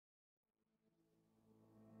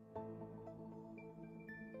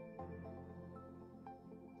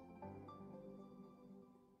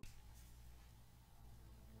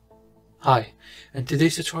Hi, in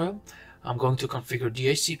today's tutorial, I'm going to configure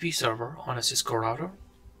DHCP server on a Cisco router.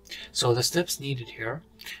 So the steps needed here.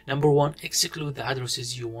 Number one, exclude the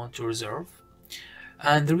addresses you want to reserve.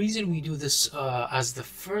 And the reason we do this as the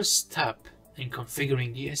first step in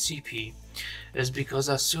configuring DHCP is because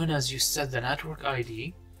as soon as you set the network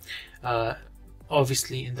ID,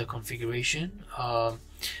 obviously in the configuration, the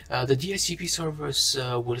DHCP servers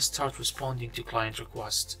will start responding to client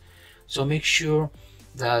requests. So make sure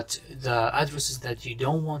that the addresses that you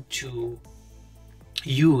don't want to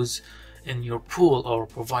use in your pool or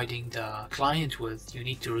providing the client with, you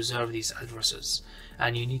need to reserve these addresses,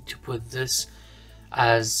 and you need to put this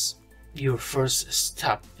as your first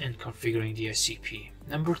step in configuring DHCP.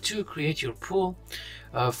 Number two, create your pool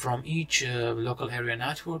from each local area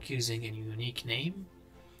network using a unique name.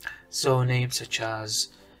 So names such as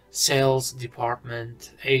sales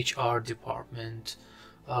department, HR department,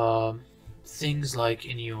 things like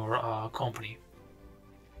in your company.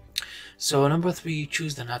 So number three,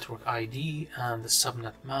 choose the network ID and the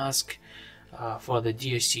subnet mask for the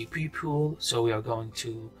DHCP pool. So we are going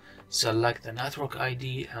to select the network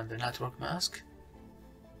ID and the network mask.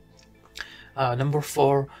 Number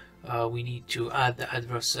four, we need to add the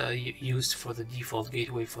address used for the default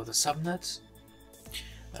gateway for the subnet.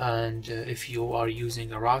 And if you are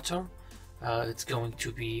using a router, it's going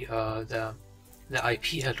to be the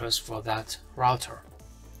IP address for that router.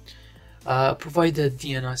 Provide the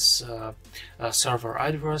DNS server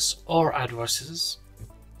address or addresses.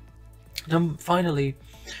 Finally,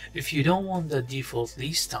 if you don't want the default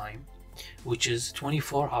lease time, which is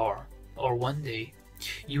 24-hour or 1 day,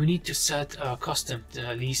 you need to set a custom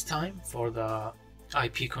lease time for the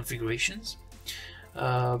IP configurations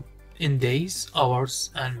in days, hours,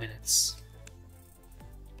 and minutes.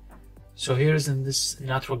 So here's in this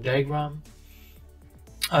network diagram,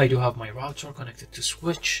 I do have my router connected to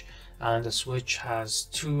switch, and the switch has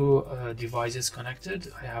two devices connected.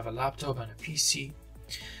 I have a laptop and a PC.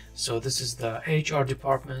 So this is the HR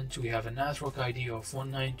department. We have a network ID of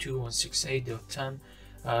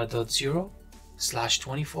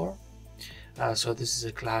 192.168.10.0/24. So this is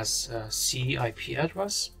a class C IP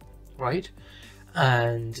address, right?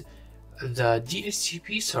 And the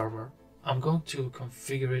DHCP server, I'm going to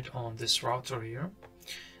configure it on this router here.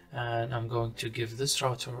 And I'm going to give this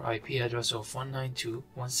router IP address of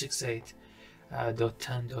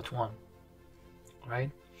 192.168.10.1,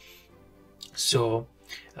 right? So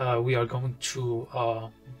we are going to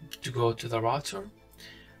go to the router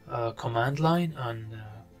command line and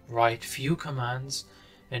write few commands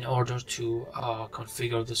in order to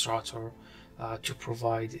configure this router to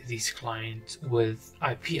provide these clients with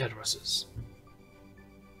IP addresses.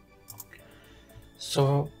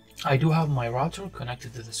 So I do have my router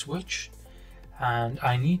connected to the switch, and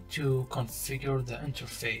I need to configure the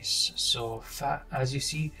interface. So as you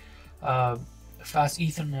see, fast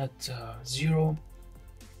Ethernet 0,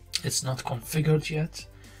 it's not configured yet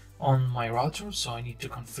on my router, so I need to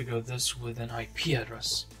configure this with an IP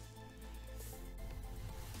address.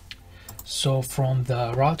 So from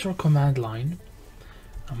the router command line,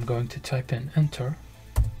 I'm going to type in enter,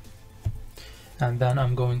 and then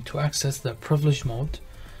I'm going to access the privilege mode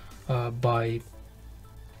by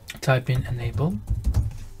typing enable,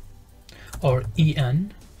 or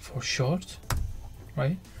EN for short,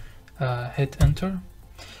 right? Hit enter.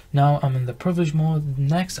 Now I'm in the privilege mode.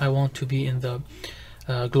 Next, I want to be in the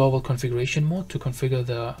global configuration mode to configure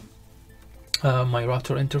the my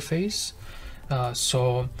router interface.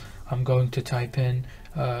 So I'm going to type in,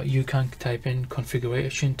 you can type in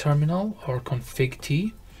configuration terminal or config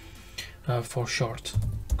T for short,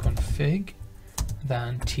 config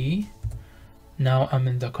then T. Now I'm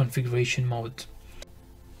in the configuration mode.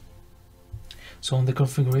 So in the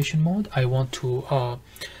configuration mode, I want to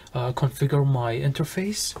configure my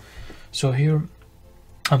interface. So here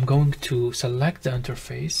I'm going to select the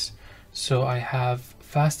interface. So I have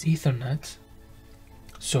fast Ethernet.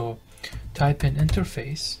 So type in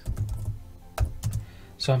interface.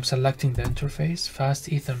 So I'm selecting the interface, fast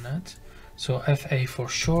Ethernet. So FA for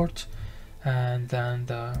short, and then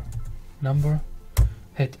the number.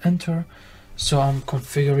 Hit enter. So I'm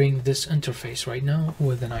configuring this interface right now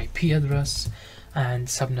with an IP address and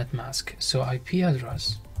subnet mask. So IP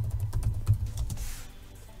address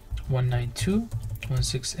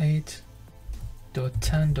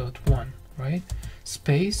 192.168.10.1, right?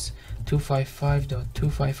 Space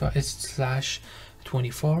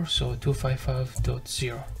 255.255/24, so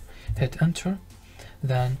 255.0. Hit enter.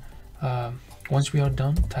 Then once we are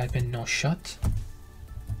done, type in no shut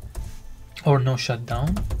or no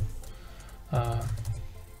shutdown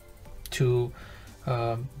to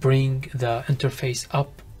bring the interface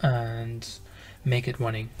up and make it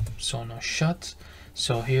running. So now shut.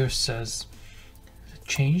 So here says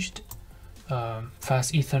changed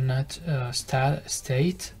fast Ethernet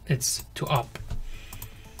state, it's to up.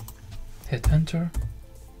 Hit enter.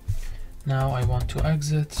 Now I want to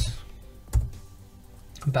exit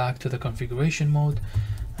back to the configuration mode,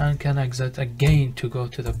 and can exit again to go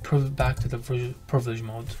to the back to the privilege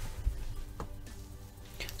mode.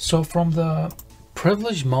 So from the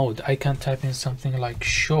privilege mode I can type in something like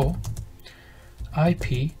show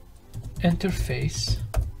IP interface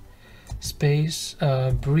space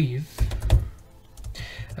brief.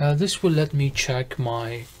 This will let me check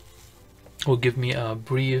will give me a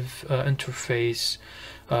brief interface,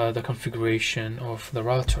 the configuration of the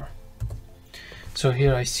router. So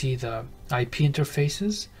here I see the IP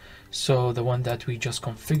interfaces, so the one that we just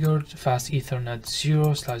configured, fast Ethernet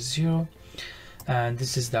 0/0, and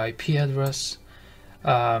this is the IP address.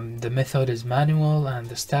 The method is manual and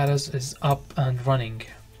the status is up and running,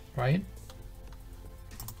 right?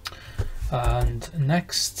 And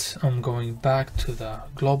next I'm going back to the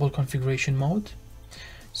global configuration mode,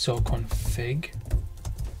 so config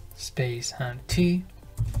space and T.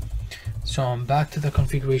 So I'm back to the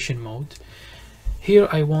configuration mode. Here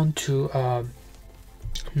I want to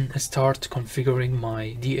start configuring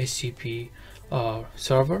my DHCP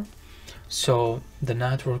server. So the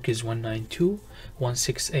network is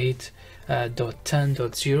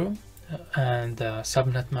 192.168.10.0 and the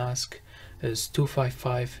subnet mask is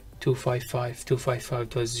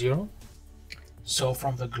 255.255.255.0. So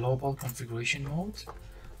from the global configuration mode,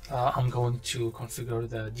 I'm going to configure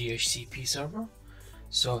the DHCP server.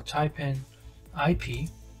 So type in IP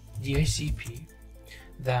DHCP.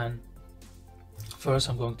 Then first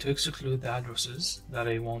I'm going to exclude the addresses that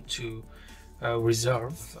I want to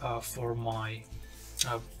reserve for my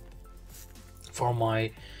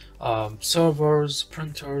servers,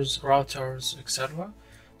 printers, routers, etc.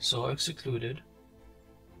 So excluded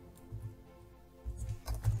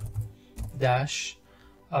dash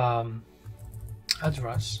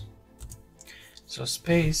address. So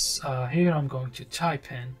space, here I'm going to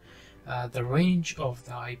type in the range of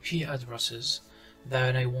the IP addresses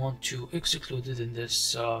that I want to exclude it in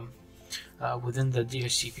this within the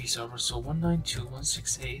DHCP server. So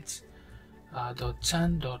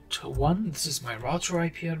 192.168.10.1, this is my router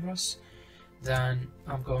IP address. Then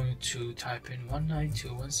I'm going to type in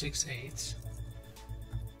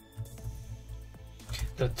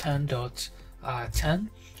 192.168.10.10.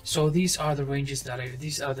 So these are the ranges that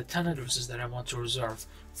these are the 10 addresses that I want to reserve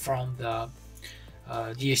from the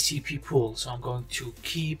DHCP pool. So I'm going to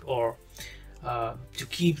keep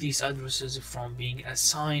these addresses from being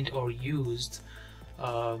assigned or used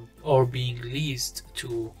or being leased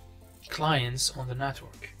to clients on the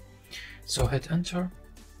network. So hit enter.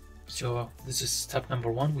 So this is step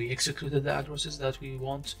number 1. We excluded the addresses that we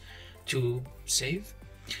want to save.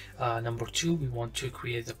 Number 2, we want to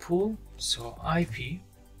create the pool. So IP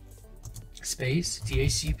space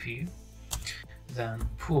DHCP, then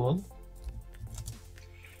pool.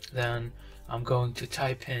 Then I'm going to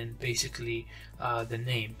type in basically the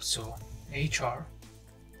name, so HR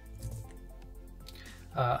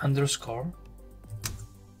underscore.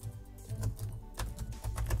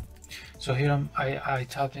 So here I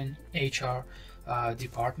type in HR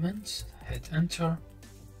department, hit enter.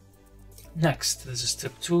 Next, this is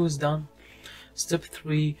step 2 is done. Step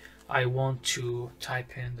 3, I want to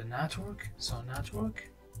type in the network, so network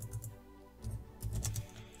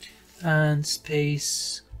and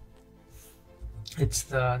space. It's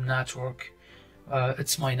the network,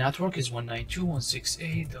 it's my network is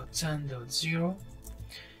 192.168.10.0.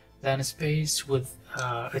 then space with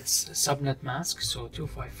its subnet mask, so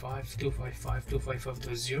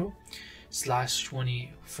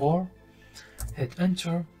 255.255.255.0/24. hit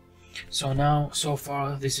enter. So now, so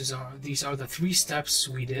far, these are the 3 steps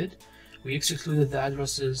we did. We excluded the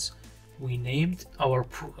addresses, we named our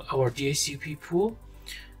DHCP pool,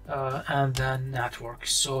 and then network.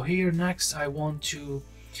 So here next I want to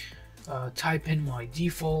type in my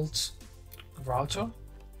default router.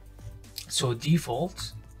 So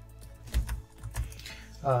default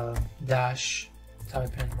dash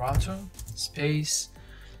type in router space,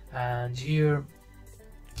 and here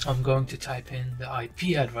I'm going to type in the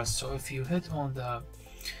IP address. So if you hit on the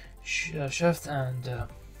shift and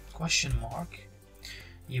question mark,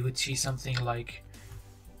 you would see something like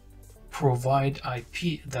provide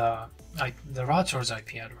IP, the router's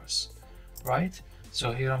IP address, right?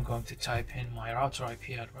 So here I'm going to type in my router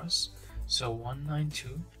IP address, so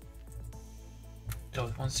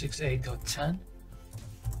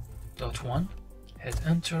 192.168.10.1. hit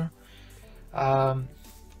enter.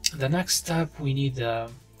 The next step, we need the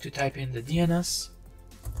to type in the DNS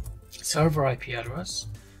server IP address.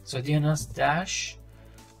 So DNS dash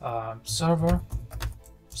server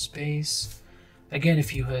space. Again,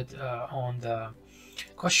 if you hit on the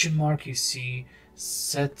question mark, you see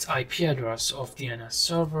set IP address of DNS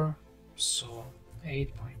server. So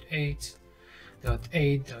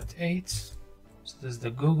 8.8.8.8. So this is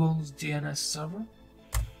the Google's DNS server.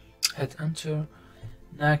 Hit enter.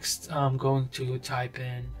 Next, I'm going to type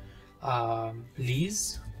in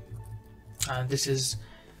lease, and this is,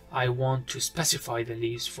 I want to specify the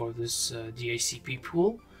lease for this DHCP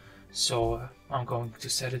pool. So I'm going to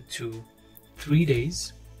set it to 3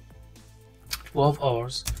 days, 12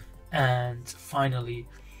 hours, and finally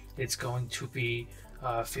it's going to be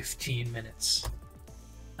 15 minutes.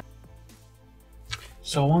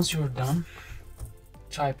 So once you're done,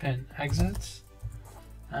 type in exit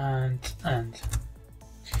and end.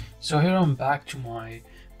 So here I'm back to my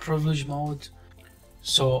privilege mode.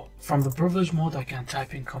 So from the privilege mode, I can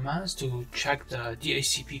type in commands to check the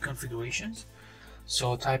DHCP configurations.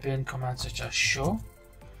 So type in commands such as show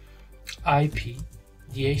IP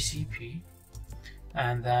DHCP,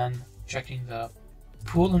 and then checking the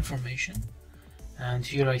pool information. And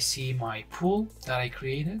here I see my pool that I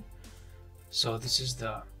created. So this is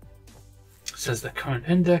the, says the current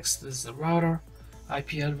index, this is the router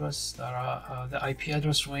IP address, the IP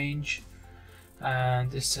address range,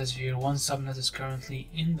 and it says here one subnet is currently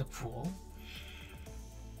in the pool.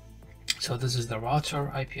 So this is the router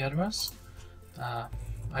IP address.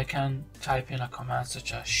 I can type in a command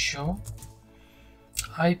such as show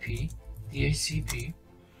IP DHCP,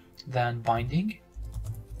 then binding.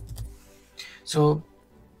 So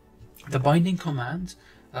the binding command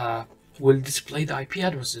will display the IP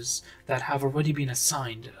addresses that have already been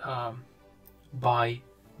assigned by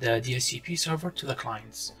the DHCP server to the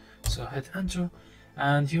clients. So hit enter,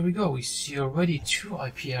 and here we go. We see already 2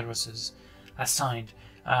 IP addresses assigned,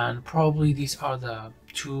 and probably these are the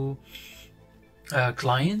 2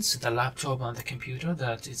 clients, the laptop and the computer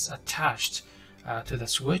that is attached to the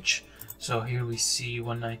switch. So here we see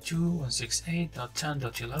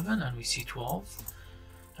 192.168.10.11, and we see 12,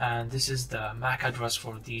 and this is the MAC address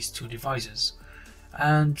for these 2 devices.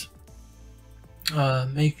 And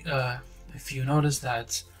if you notice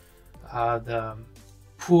that the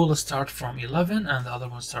pool start from 11 and the other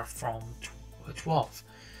one start from 12.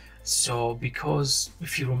 So because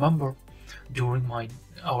if you remember, during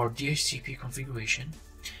our DHCP configuration,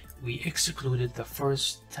 we excluded the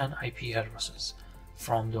first 10 IP addresses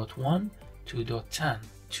from .1 to .10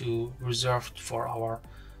 to reserved for our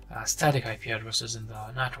static IP addresses in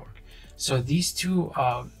the network. So these 2,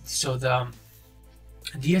 so the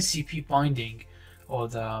DHCP binding, or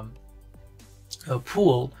the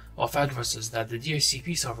pool of addresses that the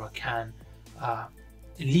DHCP server can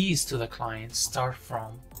lease to the client, start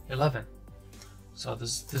from 11. So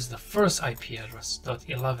this is the first IP address,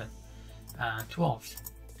 .11 and 12.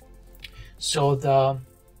 So the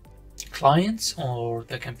clients or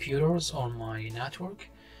the computers on my network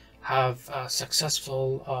have a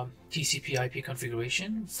successful TCP IP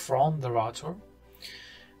configuration from the router.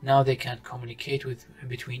 Now they can communicate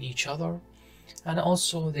between each other, and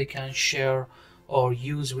also they can share or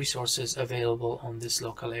use resources available on this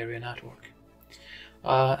local area network.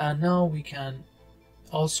 And now we can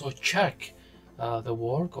also check the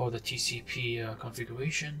work or the TCP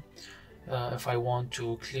configuration. If I want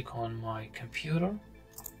to click on my computer,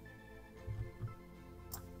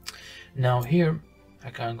 now here I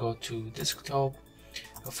can go to desktop.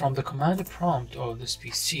 From the command prompt of this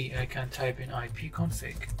PC, I can type in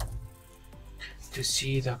ipconfig to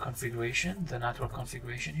see the configuration, the network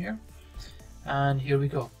configuration here. And here we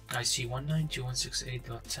go. I see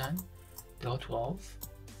 192.168.10.12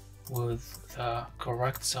 with the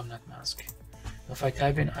correct subnet mask. If I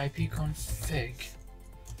type in ipconfig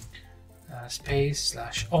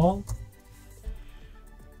 /all,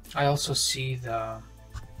 I also see the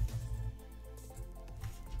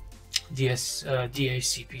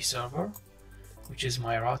DHCP server, which is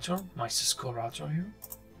my router, my Cisco router here.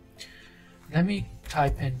 Let me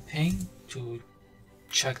type in ping to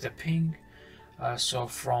check the ping. So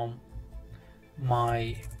from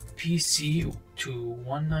my PC to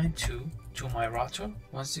 192 to my router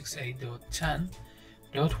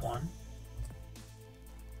 168.10.1,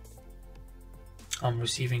 I'm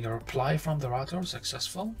receiving a reply from the router,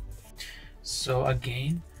 successful. So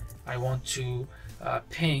again, I want to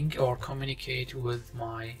ping or communicate with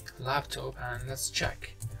my laptop, and let's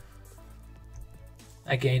check.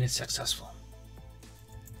 Again, it's successful.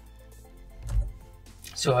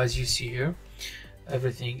 So as you see here,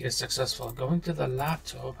 everything is successful. Going to the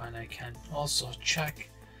laptop, and I can also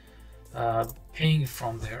check ping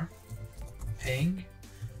from there, ping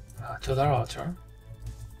to the router.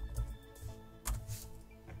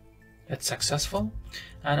 It's successful,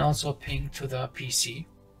 and also ping to the PC,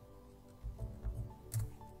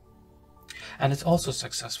 and it's also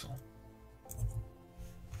successful.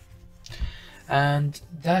 And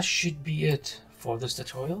that should be it for this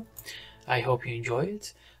tutorial. I hope you enjoy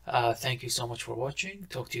it. Thank you so much for watching.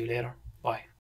 Talk to you later.